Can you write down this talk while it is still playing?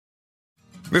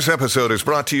This episode is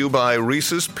brought to you by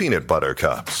Reese's Peanut Butter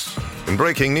Cups. In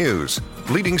breaking news,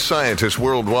 leading scientists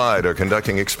worldwide are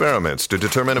conducting experiments to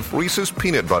determine if Reese's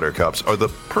Peanut Butter Cups are the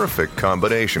perfect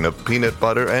combination of peanut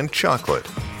butter and chocolate.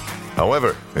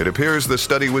 However, it appears the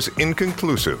study was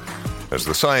inconclusive, as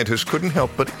the scientists couldn't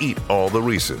help but eat all the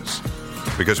Reese's.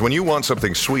 Because when you want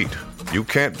something sweet, you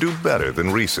can't do better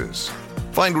than Reese's.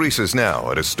 Find Reese's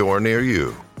now at a store near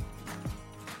you.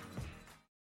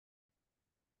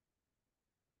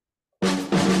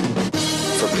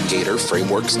 Gator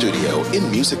Framework Studio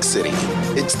in Music City.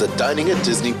 It's the Dining at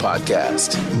Disney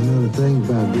podcast. You know the thing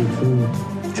about good food?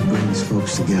 It brings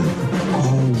folks together,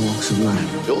 all walks of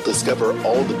life. You'll discover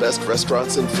all the best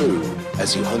restaurants and food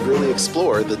as you hungrily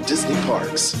explore the Disney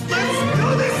parks. Let's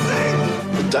do this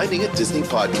thing! The Dining at Disney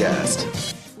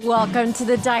podcast. Welcome to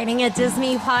the Dining at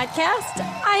Disney podcast.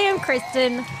 I am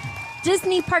Kristen,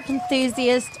 Disney park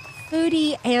enthusiast,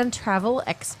 foodie, and travel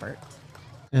expert.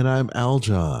 And I'm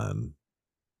Aljon.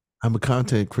 I'm a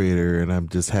content creator, and I'm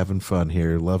just having fun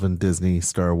here, loving Disney,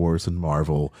 Star Wars, and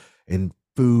Marvel, and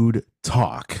food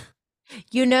talk.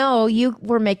 You know, you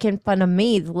were making fun of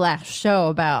me the last show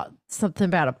about something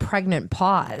about a pregnant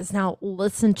pause. Now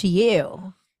listen to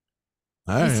you.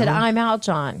 You said, I'm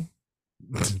Aljon.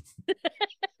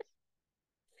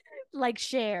 Like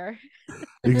Cher.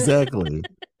 Exactly.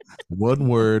 One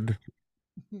word,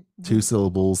 2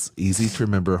 syllables, easy to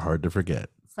remember, hard to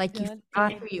forget. It's like you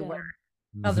forgot who you were.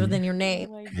 Other than your name.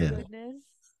 Oh my Yeah. goodness.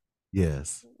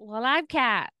 Yes. Well, I'm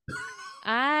Kat.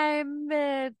 I'm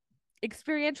an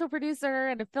experiential producer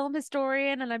and a film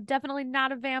historian, and I'm definitely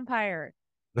not a vampire.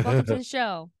 Welcome to the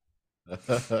show.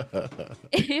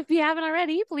 If you haven't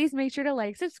already, please make sure to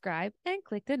like, subscribe, and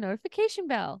click the notification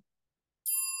bell.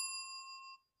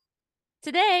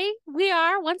 Today, we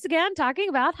are once again talking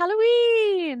about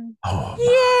Halloween. Oh,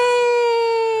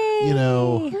 Yay! you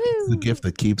know, it's the gift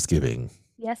that keeps giving.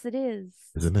 Yes, it is.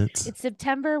 Isn't it? It's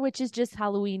September, which is just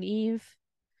Halloween Eve.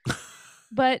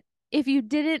 But if you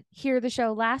didn't hear the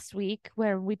show last week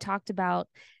where we talked about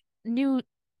new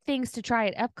things to try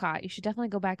at Epcot, you should definitely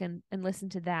go back and listen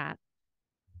to that.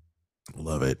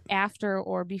 Love it. After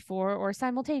or before or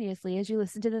simultaneously as you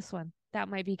listen to this one. That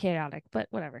might be chaotic, but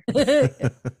whatever.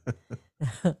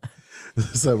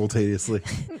 Simultaneously.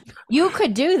 You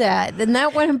could do that, then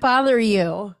that wouldn't bother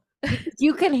you.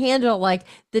 You can handle like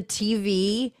the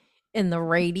TV and the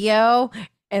radio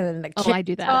and then the kids I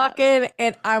do that. talking,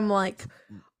 and I'm like,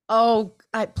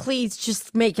 please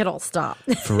just make it all stop.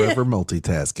 Forever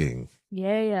multitasking.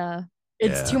 Yeah.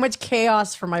 It's too much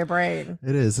chaos for my brain.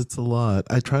 It is. It's a lot.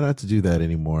 I try not to do that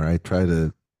anymore. I try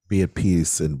to be at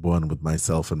peace and one with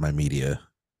myself and my media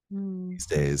these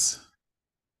days.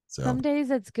 So Some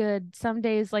days it's good. Some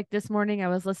days, like this morning, I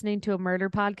was listening to a murder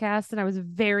podcast and I was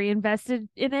very invested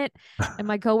in it. And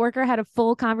my coworker had a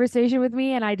full conversation with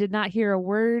me and I did not hear a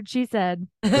word she said.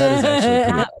 that is actually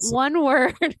pretty Not awesome. one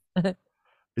word.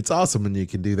 It's awesome when you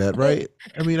can do that, right?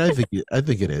 I mean, I think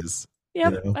it is.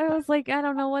 Yep. You know? I was like, I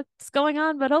don't know what's going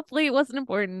on, but hopefully it wasn't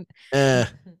important.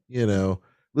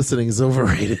 Listening is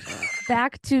overrated.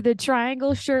 Back to the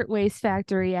Triangle Shirtwaist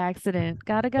Factory accident.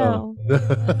 Gotta go.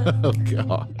 Oh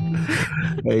God.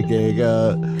 Hey,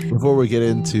 gang, before we get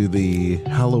into the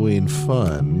Halloween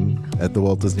fun at the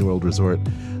Walt Disney World Resort,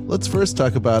 let's first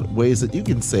talk about ways that you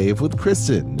can save with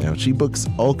Kristen. Now, she books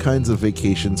all kinds of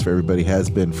vacations for everybody, has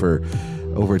been for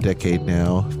over a decade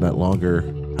now, if not longer.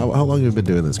 How long have you been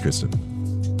doing this, Kristen?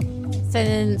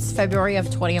 Since February of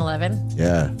 2011.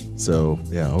 Yeah. So,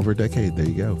 over a decade. There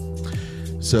you go.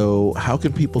 So, how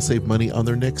can people save money on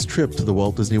their next trip to the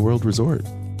Walt Disney World Resort?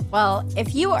 Well,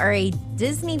 if you are a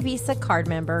Disney Visa card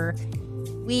member,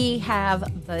 we have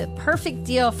the perfect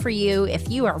deal for you if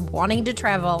you are wanting to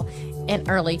travel in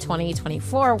early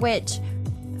 2024, which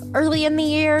early in the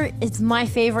year is my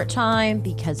favorite time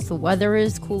because the weather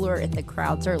is cooler and the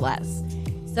crowds are less.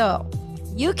 So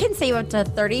you can save up to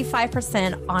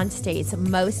 35% on stays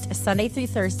most Sunday through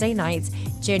Thursday nights,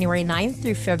 January 9th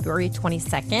through February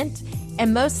 22nd,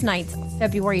 and most nights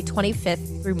February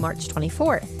 25th through March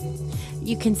 24th.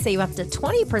 You can save up to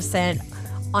 20%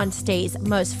 on stays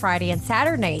most Friday and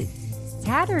Saturday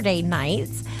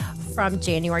nights from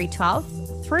January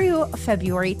 12th through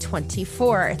February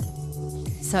 24th.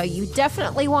 So you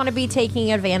definitely want to be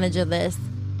taking advantage of this.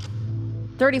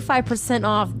 35%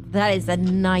 off, that is a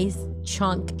nice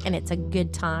chunk, and it's a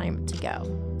good time to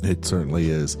go. It certainly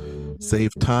is.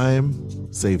 Save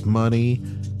time, save money,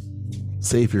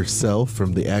 save yourself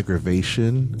from the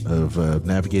aggravation of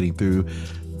navigating through,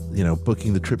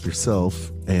 booking the trip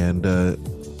yourself, and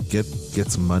get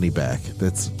some money back.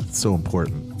 That's so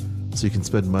important. So you can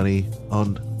spend money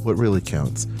on what really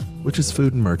counts, which is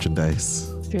food and merchandise.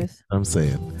 truth. I'm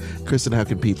saying. Kristen, how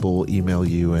can people email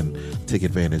you and take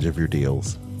advantage of your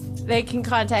deals? They can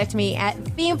contact me at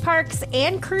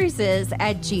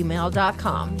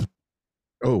themeparksandcruises@gmail.com.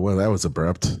 Oh, well, that was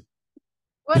abrupt.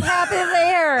 What happened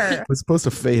there? It's supposed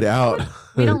to fade out.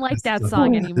 We don't like that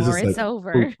song anymore. It's like,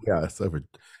 over. oh, yeah, it's over.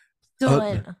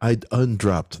 Done. I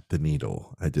undropped the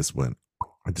needle. I just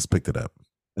picked it up.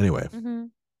 Anyway,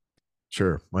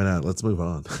 sure. Why not? Let's move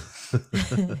on.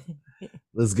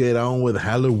 Let's get on with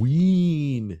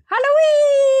Halloween.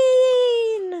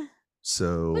 Halloween!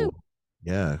 So,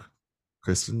 yeah.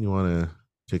 Kristen, you want to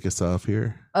kick us off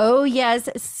here? Oh, yes.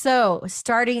 So,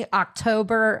 starting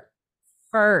October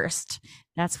 1st,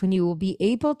 that's when you will be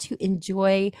able to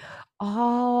enjoy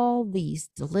all these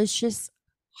delicious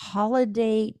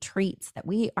holiday treats that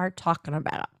we are talking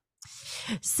about.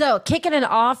 So, kicking it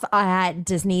off at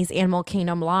Disney's Animal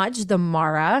Kingdom Lodge, the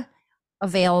Mara,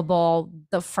 available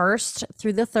the 1st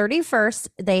through the 31st.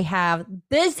 They have,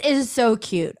 this is so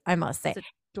cute, I must say. It's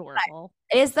adorable.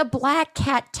 It is the Black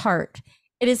Cat Tart.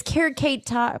 It is carrot cake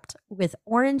topped with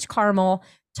orange caramel,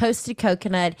 toasted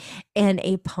coconut, and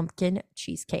a pumpkin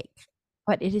cheesecake.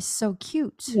 But it is so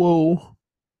cute. Whoa.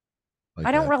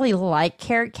 I don't really like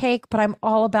carrot cake, but I'm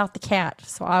all about the cat,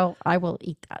 so I will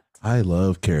eat that. I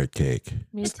love carrot cake,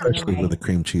 Me especially too. with the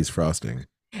cream cheese frosting.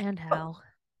 And how?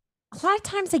 A lot of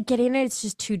times I get in it, it's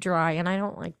just too dry, and I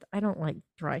don't like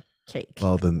dry cake.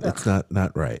 Well, then Ugh. it's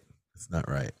not right. It's not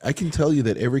right. I can tell you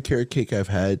that every carrot cake I've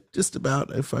had, just about,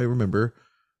 if I remember,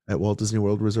 at Walt Disney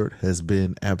World Resort has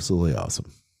been absolutely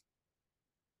awesome.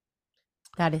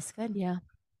 That is good. Yeah.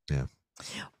 Yeah.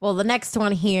 Well, the next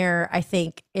one here, I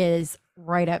think, is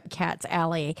right up Cat's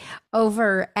alley.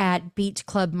 Over at Beach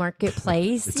Club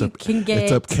Marketplace, It's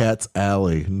up Cat's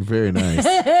alley. Very nice.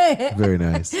 Very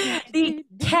nice. The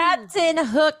Captain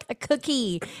Hook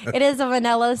cookie. It is a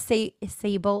vanilla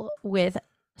sable with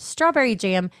strawberry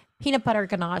jam, peanut butter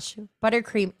ganache,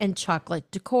 buttercream, and chocolate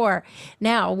decor.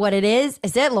 Now, what it is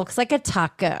it looks like a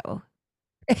taco.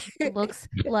 It looks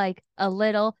like a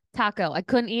little taco. I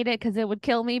couldn't eat it because it would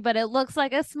kill me, but it looks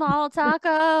like a small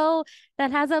taco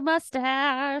that has a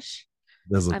mustache.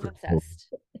 I'm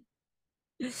obsessed.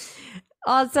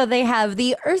 Also, they have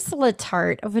the Ursula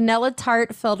tart, a vanilla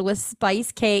tart filled with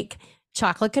spice cake,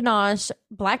 chocolate ganache,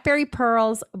 blackberry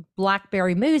pearls,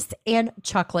 blackberry mousse, and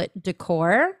chocolate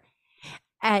decor.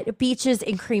 At Beaches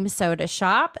and Cream Soda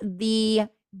Shop, the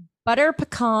butter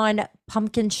pecan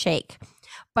pumpkin shake,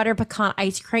 butter pecan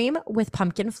ice cream with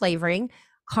pumpkin flavoring,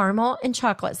 caramel and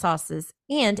chocolate sauces,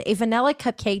 and a vanilla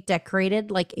cupcake decorated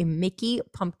like a Mickey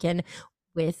pumpkin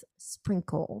with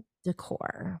sprinkle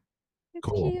decor. It's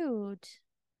Cool. cute.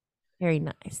 Very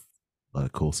nice. A lot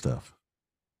of cool stuff.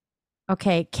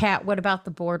 Okay, Kat, what about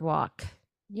the boardwalk?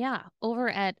 Yeah. Over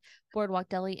at Boardwalk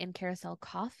Deli and Carousel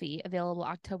Coffee, available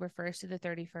October 1st to the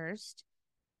 31st.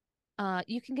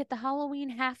 You can get the Halloween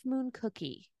half moon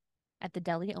cookie at the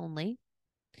deli only.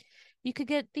 You could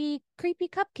get the creepy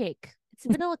cupcake. It's a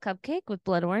vanilla cupcake with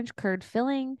blood orange curd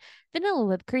filling, vanilla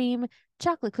whipped cream,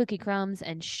 chocolate cookie crumbs,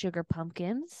 and sugar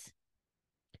pumpkins.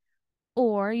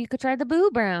 Or you could try the Boo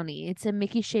Brownie. It's a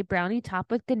Mickey-shaped brownie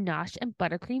topped with ganache and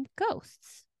buttercream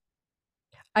ghosts.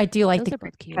 I do like Those the are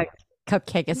both cute.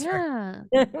 cupcake. Is Yeah.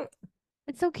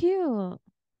 It's so cute.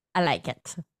 I like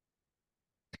it.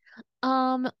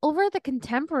 Over at the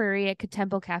Contemporary at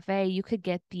Contempo Cafe, you could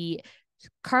get the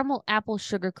caramel apple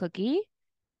sugar cookie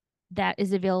that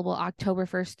is available October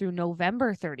 1st through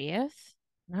November 30th.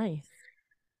 Nice.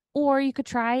 Or you could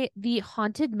try the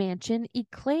Haunted Mansion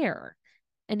Eclair,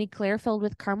 an eclair filled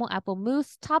with caramel apple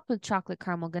mousse topped with chocolate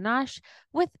caramel ganache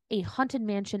with a Haunted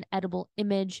Mansion edible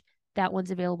image. That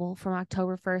one's available from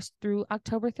October 1st through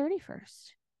October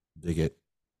 31st. Dig it.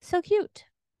 So cute.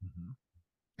 Mhm.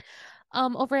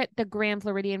 Over at the Grand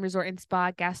Floridian Resort and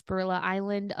Spa, Gasparilla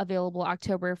Island, available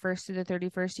October 1st to the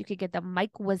 31st. You could get the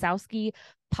Mike Wazowski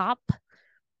Pop.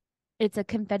 It's a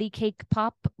confetti cake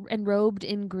pop enrobed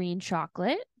in green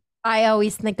chocolate. I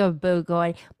always think of Boo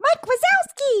going, Mike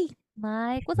Wazowski.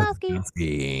 Mike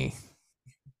Wazowski.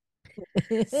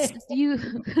 You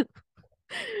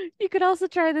you could also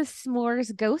try the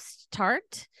S'mores Ghost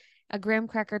Tart, a graham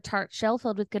cracker tart shell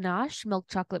filled with ganache, milk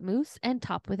chocolate mousse, and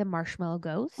topped with a marshmallow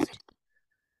ghost.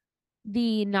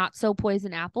 The Not So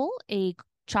Poison Apple, a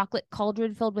chocolate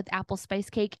cauldron filled with apple spice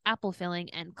cake, apple filling,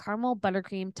 and caramel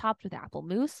buttercream topped with apple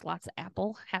mousse. Lots of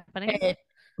apple happening. It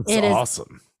It's is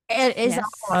awesome. It is Yes.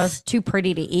 almost too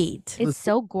pretty to eat. It's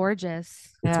so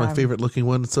gorgeous. It's my favorite looking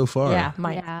one so far. Yeah,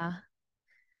 mine. Yeah.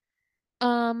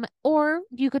 Or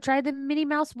you could try the Minnie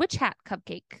Mouse Witch Hat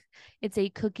cupcake. It's a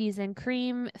cookies and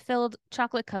cream filled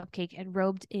chocolate cupcake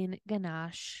enrobed in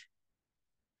ganache.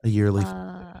 A yearly.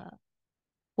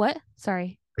 What?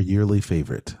 Sorry. A yearly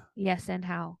favorite. Yes, and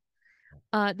how?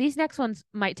 These next ones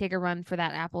might take a run for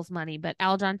that Apple's money, but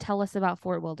Aljon, tell us about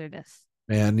Fort Wilderness.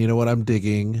 Man, you know what I'm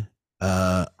digging?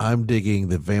 I'm digging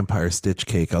the vampire stitch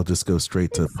cake. I'll just go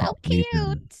straight to It's so Polynesian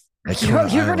cute. at You're Kona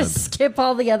going to Island. skip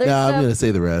all the other Yeah, I'm stuff? going to say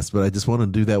the rest, but I just want to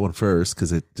do that one first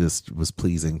because it just was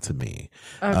pleasing to me.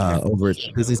 Okay. Over at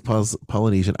Disney's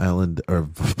Polynesian Island or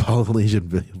Polynesian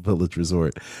Village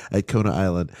Resort at Kona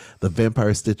Island, the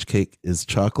vampire stitch cake is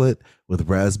chocolate with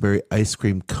raspberry ice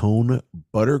cream cone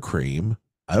buttercream.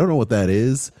 I don't know what that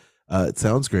is. It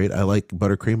sounds great. I like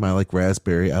buttercream. I like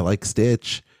raspberry. I like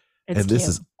stitch. It's and this cute.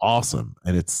 is awesome.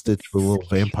 And it's stitched with a little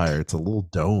vampire. It's a little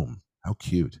dome. How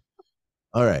cute.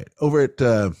 All right. Over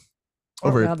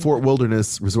at Fort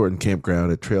Wilderness Resort and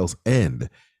Campground at Trails End,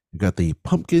 you've got the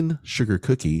pumpkin sugar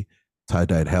cookie,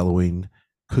 tie-dyed Halloween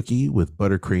cookie with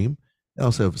buttercream. They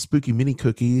also have spooky mini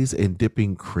cookies and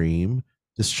dipping cream,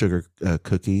 just sugar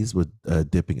cookies with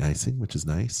dipping icing, which is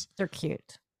nice. They're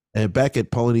cute. And back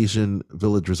at Polynesian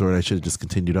Village Resort, I should have just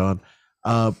continued on.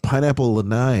 Pineapple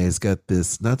Lanai has got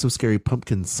this not so scary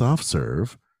pumpkin soft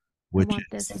serve, which want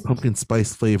is this. pumpkin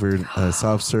spice flavored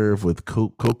soft serve with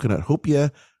coconut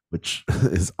hopia, which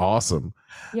is awesome.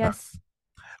 Yes.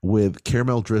 With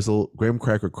caramel drizzle, graham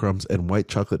cracker crumbs, and white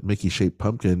chocolate Mickey shaped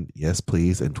pumpkin. Yes,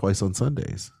 please. And twice on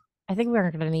Sundays. I think we're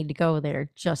going to need to go there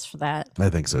just for that. I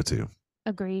think so too.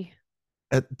 Agree.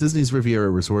 At Disney's Riviera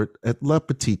Resort at La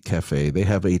Petite Cafe, they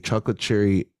have a chocolate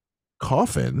cherry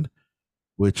coffin,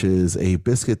 which is a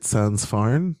biscuit sans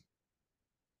farine.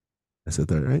 I said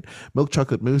that right. Milk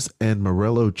chocolate mousse and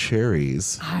Morello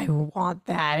cherries. I want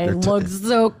that. They're It looks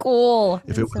so cool.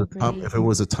 If it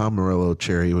was a Tom Morello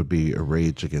cherry, it would be a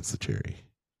rage against the cherry.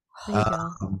 There you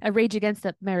go. A rage against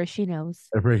the maraschinos.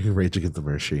 A rage against the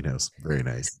maraschinos. Very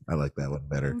nice. I like that one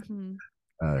better. Mm-hmm.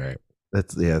 All right.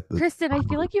 Kristen, I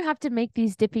feel like you have to make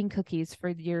these dipping cookies for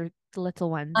your little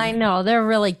ones. I know. They're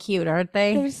really cute, aren't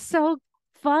they? They're so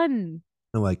fun.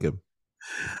 I like them.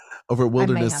 Over at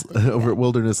that.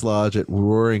 Wilderness Lodge at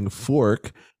Roaring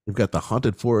Fork, you've got the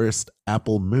Haunted Forest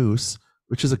Apple Mousse,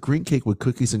 which is a green cake with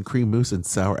cookies and cream mousse and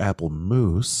sour apple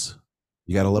mousse.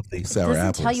 You gotta love the sour It doesn't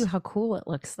apples. tell you how cool it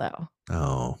looks, though.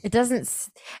 Oh, It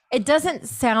doesn't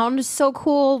sound so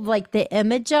cool. Like the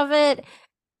image of it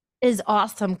is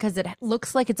awesome because it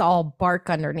looks like it's all bark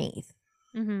underneath.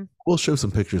 Mm-hmm. we'll show some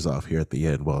pictures off here at the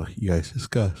end while you guys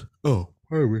discuss. Oh,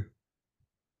 where are we?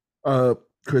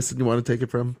 Kristen, you want to take it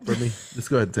from me?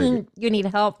 Just go ahead and take it. You need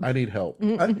help. I need help.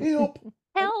 I need help.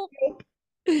 Help.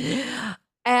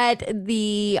 At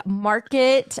the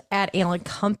market at Allen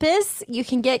Compass, you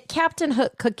can get Captain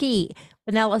Hook cookie,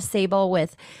 vanilla sable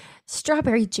with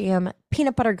strawberry jam,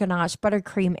 peanut butter ganache,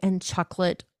 buttercream, and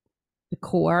chocolate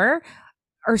decor.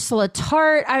 Ursula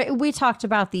tart. We talked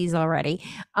about these already.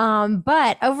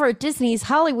 But over at Disney's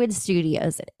Hollywood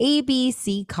Studios at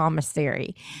ABC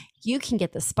Commissary, you can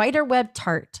get the spiderweb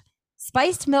tart,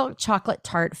 spiced milk chocolate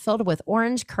tart filled with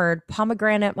orange curd,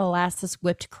 pomegranate molasses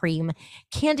whipped cream,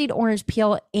 candied orange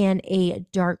peel, and a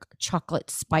dark chocolate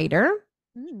spider.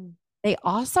 Mm. They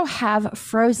also have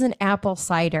frozen apple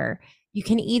cider. You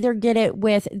can either get it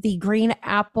with the green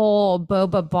apple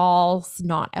boba balls,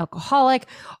 not alcoholic,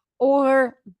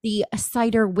 or the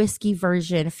cider whiskey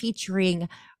version featuring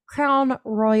Crown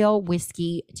Royal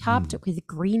whiskey topped with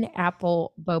green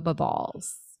apple boba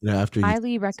balls.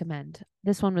 Highly recommend.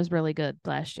 This one was really good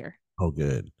last year. Oh,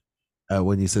 good.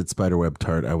 When you said spiderweb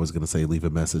tart, I was going to say leave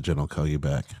a message and I'll call you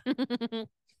back. Go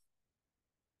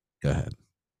ahead.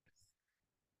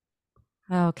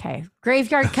 Okay.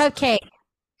 Graveyard cupcake.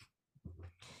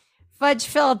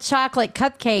 Fudge-filled chocolate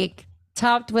cupcake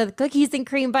topped with cookies and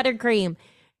cream buttercream,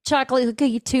 chocolate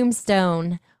cookie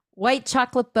tombstone, white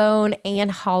chocolate bone,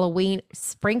 and Halloween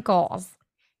sprinkles.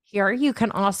 Here you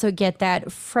can also get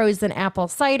that frozen apple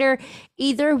cider,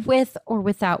 either with or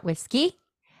without whiskey.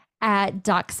 At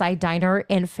Dockside Diner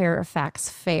in Fairfax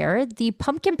Fair, the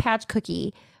pumpkin patch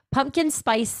cookie, pumpkin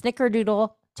spice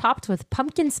snickerdoodle topped with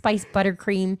pumpkin spice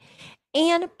buttercream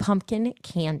and pumpkin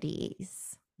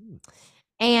candies.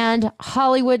 And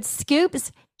Hollywood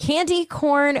Scoops, candy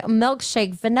corn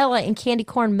milkshake, vanilla and candy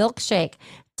corn milkshake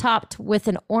topped with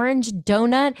an orange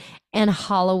donut and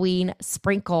Halloween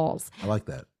sprinkles. I like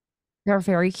that. They're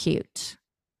very cute.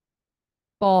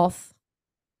 Both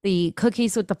the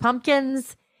cookies with the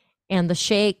pumpkins and the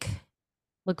shake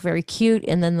look very cute.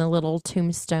 And then the little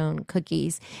tombstone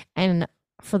cookies. And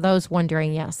for those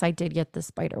wondering, yes, I did get the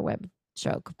spiderweb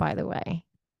joke, by the way.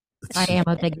 I am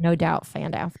a big No Doubt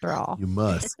fan after all. You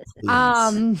must.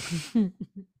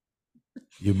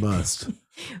 You must.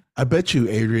 I bet you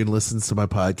Adrian listens to my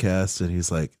podcast and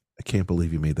he's like, I can't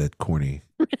believe you made that corny.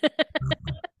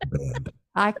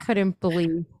 I couldn't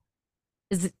believe.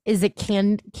 Is it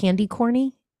candy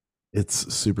corny?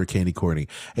 It's super candy corny.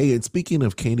 Hey, and speaking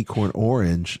of candy corn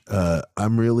orange,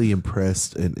 I'm really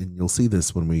impressed, and you'll see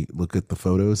this when we look at the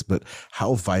photos, but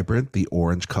how vibrant the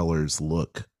orange colors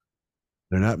look.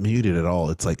 They're not muted at all.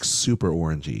 It's like super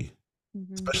orangey,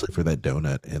 especially for that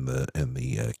donut and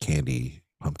the candy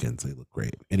pumpkins. They look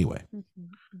great. Anyway,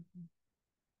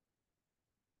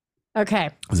 Okay.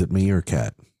 is it me or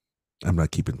Kat? I'm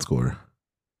not keeping score.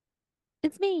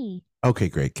 It's me. Okay,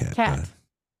 great, Kat. Kat.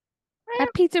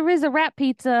 At Pizza Rizza Wrap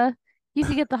Pizza, you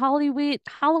can get the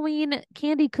Halloween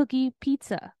candy cookie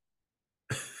pizza.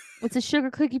 It's a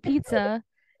sugar cookie pizza,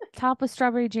 topped with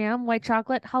strawberry jam, white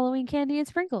chocolate, Halloween candy, and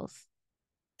sprinkles.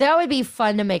 That would be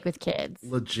fun to make with kids.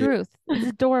 Legit. Truth. It's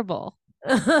adorable.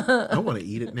 I want to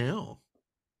eat it now.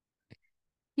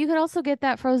 You can also get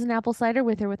that frozen apple cider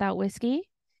with or without whiskey.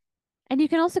 And you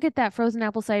can also get that frozen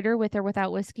apple cider with or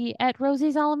without whiskey at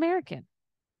Rosie's All American.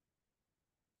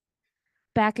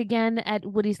 Back again at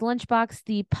Woody's Lunchbox,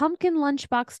 the pumpkin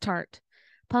lunchbox tart.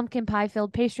 Pumpkin pie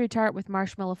filled pastry tart with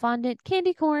marshmallow fondant,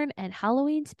 candy corn, and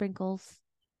Halloween sprinkles.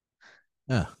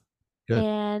 Yeah. Good.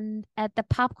 And at the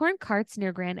popcorn carts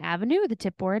near Grand Avenue, the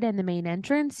tip board, and the main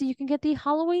entrance, you can get the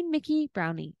Halloween Mickey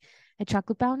brownie, a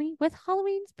chocolate brownie with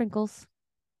Halloween sprinkles.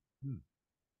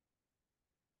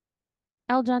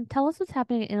 Eljon, tell us what's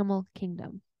happening at Animal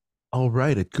Kingdom. All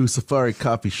right, at Kusafari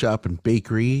Coffee Shop and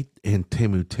Bakery and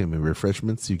Temu Temu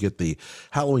Refreshments, you get the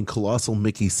Halloween Colossal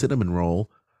Mickey Cinnamon Roll.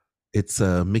 It's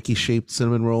a Mickey-shaped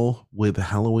cinnamon roll with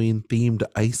Halloween-themed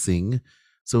icing.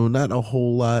 So not a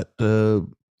whole lot, other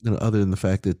than the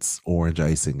fact it's orange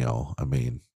icing, y'all. I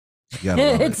mean, you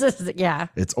gotta love it.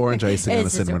 It's orange icing on a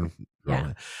cinnamon roll.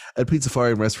 yeah. At Pizza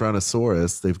Fari and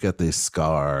Restaurantosaurus, they've got the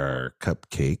Scar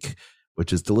Cupcake,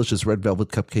 which is delicious red velvet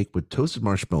cupcake with toasted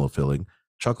marshmallow filling,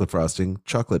 chocolate frosting,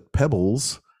 chocolate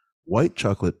pebbles, white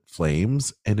chocolate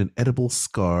flames, and an edible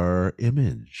scar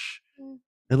image.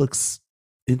 It looks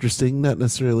interesting, not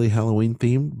necessarily Halloween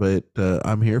themed, but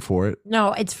I'm here for it.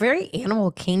 No, it's very Animal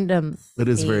Kingdom. It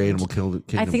is very Animal Kingdom.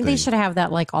 I think they should have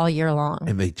that like all year long.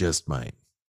 And they just might,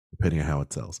 depending on how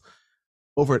it sells.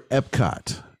 Over at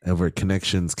Epcot, over at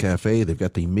Connections Cafe, they've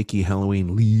got the Mickey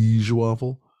Halloween Liege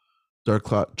Waffle. Dark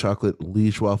chocolate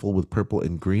liege waffle with purple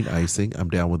and green icing. I'm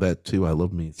down with that too. I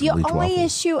love me some the liege only waffles.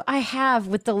 issue I have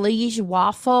with the liege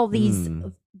waffle,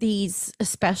 these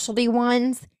specialty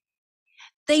ones,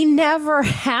 they never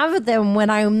have them when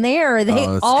I'm there. They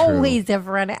always have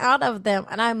run out of them,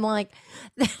 and I'm like,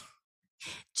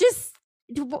 just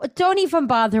don't even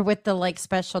bother with the like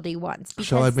specialty ones.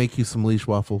 Shall I make you some liege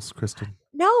waffles, Kristen?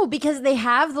 No, because they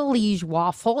have the liege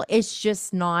waffle. It's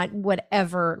just not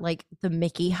whatever, like the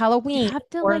Mickey Halloween. You have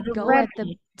to like go at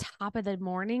the top of the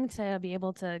morning to be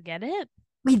able to get it.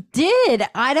 We did.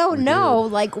 I don't know.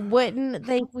 Like, wouldn't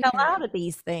they sell out of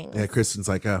these things? Yeah, Kristen's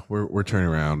like, we're turning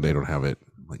around. They don't have it.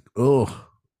 I'm like, oh,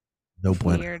 no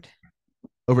point. Weird.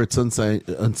 Over at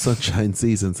Sunshine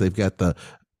Seasons, they've got the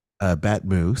Bat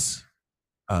Moose,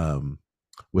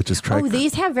 which is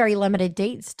these have very limited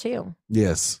dates too.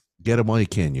 Yes. Get them while you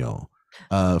can, y'all.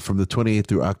 From the 28th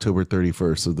through October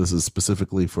 31st. So this is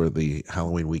specifically for the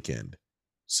Halloween weekend.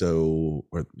 So,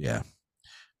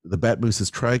 the Bat Mousse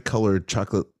is tricolored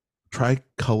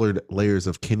layers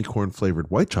of candy corn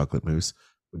flavored white chocolate mousse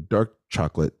with dark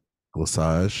chocolate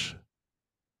glaçage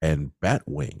and bat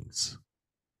wings.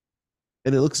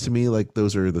 And it looks to me like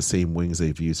those are the same wings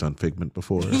they've used on Figment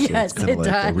before. So yes, it's kind of like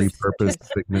does. the repurposed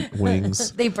Figment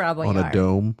wings. They probably on are. a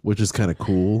dome, which is kind of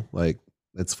cool. Like,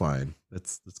 that's fine.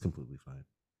 That's completely fine.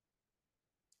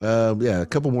 A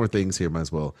couple more things here. Might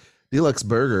as well. Deluxe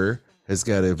Burger has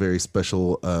got a very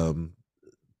special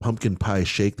pumpkin pie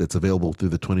shake that's available through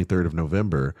the 23rd of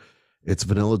November. It's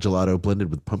vanilla gelato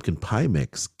blended with pumpkin pie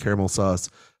mix, caramel sauce,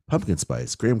 pumpkin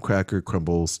spice, graham cracker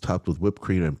crumbles topped with whipped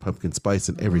cream and pumpkin spice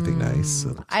and everything nice.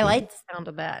 So I like the sound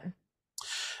of that.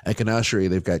 At Ganachery,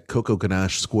 they've got cocoa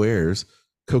ganache squares,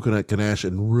 coconut ganache,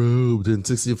 and robed in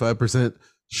 65%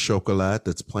 chocolate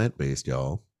that's plant-based,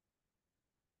 y'all.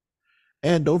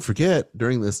 And don't forget,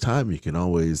 during this time, you can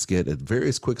always get at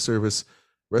various quick service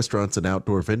restaurants and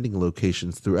outdoor vending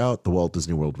locations throughout the Walt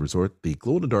Disney World Resort the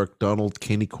glow-in-the-dark Donald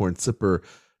candy corn sipper,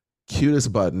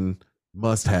 cutest button,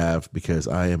 must have, because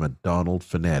I am a Donald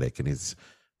fanatic. And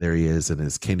there he is in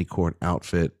his candy corn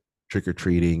outfit,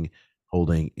 trick-or-treating,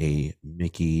 holding a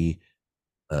Mickey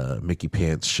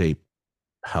pants shaped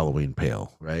Halloween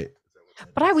pail, right?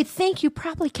 But I would think you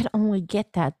probably could only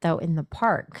get that though in the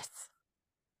parks.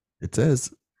 It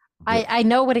says. I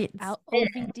know what it's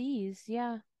OVDs,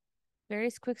 yeah.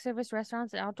 Various quick service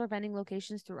restaurants and outdoor vending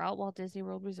locations throughout Walt Disney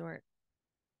World Resort.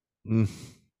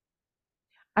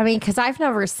 I mean, because I've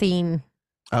never seen.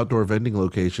 Outdoor vending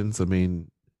locations. I mean,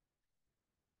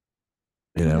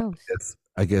 you Who know, knows?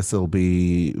 I guess there'll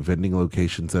be vending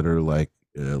locations that are like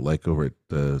over at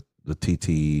the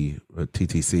TTC,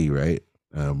 right?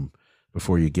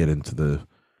 Before you get into the,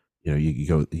 you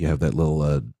go, you have that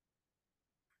little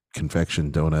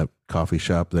confection donut coffee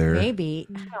shop there. Maybe.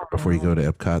 I don't Before you go know.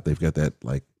 to Epcot, they've got that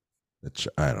like that.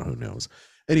 I don't know, who knows.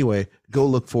 Anyway, go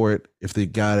look for it. If they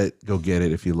got it, go get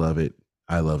it. If you love it,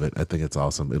 I love it. I think it's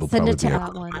awesome. It'll Send probably it to be I our,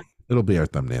 got one. it'll be our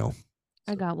thumbnail.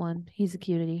 I got one. He's a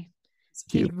cutie. It's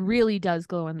He cute. really does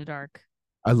glow in the dark.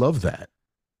 I love that.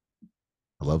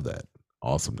 I love that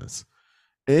awesomeness.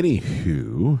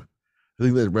 Anywho, I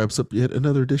think that wraps up yet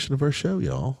another edition of our show,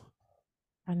 y'all.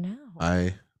 I know.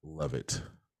 I love it.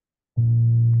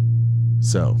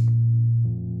 So,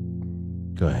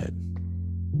 go ahead.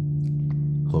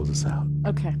 Close us out.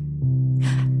 Okay.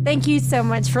 Thank you so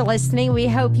much for listening. We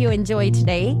hope you enjoyed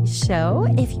today's show.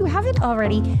 If you haven't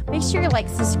already, make sure you like,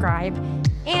 subscribe,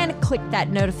 and click that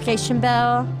notification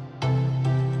bell.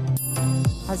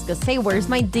 I was going to say, where's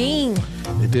my ding?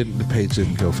 The page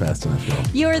didn't go fast enough, y'all.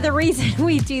 You're the reason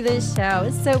we do this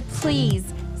show. So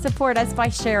please support us by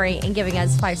sharing and giving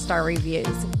us 5-star reviews.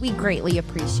 We greatly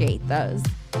appreciate those.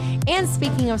 And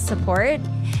speaking of support,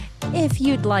 if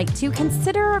you'd like to,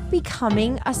 consider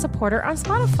becoming a supporter on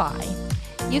Spotify.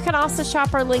 You can also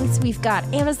shop our links. We've got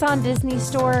Amazon, Disney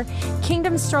Store,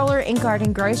 Kingdom Stroller, and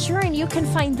Garden Grocer, and you can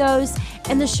find those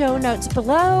in the show notes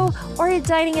below or at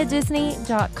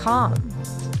diningatdisney.com.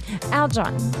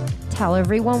 Aljon, tell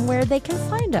everyone where they can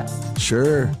find us.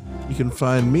 Sure. You can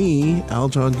find me,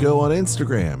 Aljon Go, on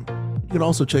Instagram. You can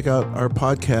also check out our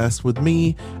podcast with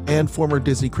me and former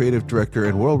Disney creative director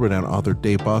and world-renowned author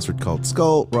Dave Bossert called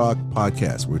Skull Rock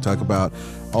Podcast, where we talk about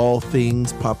all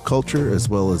things pop culture as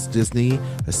well as Disney,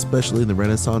 especially in the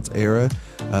Renaissance era.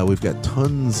 We've got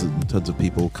tons and tons of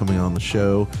people coming on the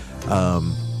show.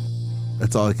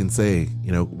 That's all I can say.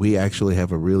 We actually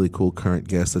have a really cool current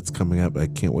guest that's coming up. I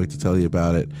can't wait to tell you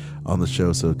about it on the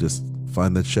show. So just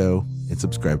find that show and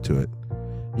subscribe to it.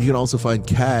 You can also find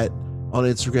Kat on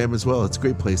Instagram as well. It's a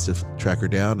great place to track her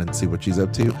down and see what she's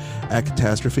up to. At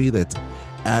Catastrophe, that's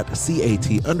at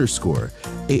CAT_ASTROPHE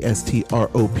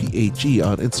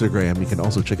on Instagram. You can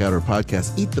also check out her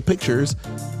podcast, Eat the Pictures,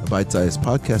 a bite-sized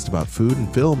podcast about food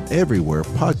and film everywhere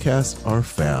podcasts are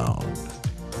found.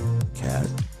 Kat.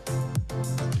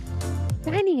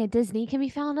 Dining at Disney can be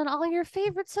found on all your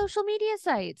favorite social media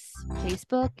sites: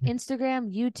 Facebook,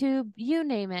 Instagram, YouTube, you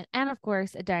name it. And of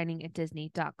course, at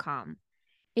diningatdisney.com.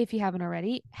 If you haven't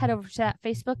already, head over to that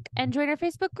Facebook and join our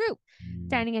Facebook group,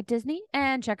 Dining at Disney,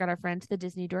 and check out our friends, the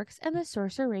Disney Dorks and the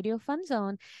Sorcerer Radio Fun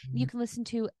Zone. You can listen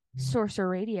to Sorcerer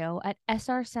Radio at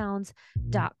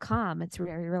srsounds.com. It's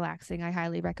very relaxing. I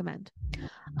highly recommend.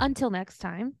 Until next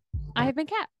time, I have been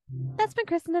Kat. That's been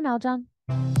Kristen and Aljon.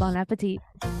 Bon appetit.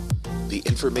 The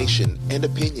information and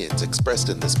opinions expressed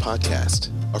in this podcast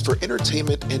are for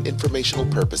entertainment and informational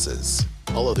purposes.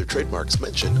 All other trademarks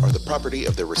mentioned are the property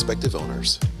of their respective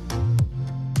owners.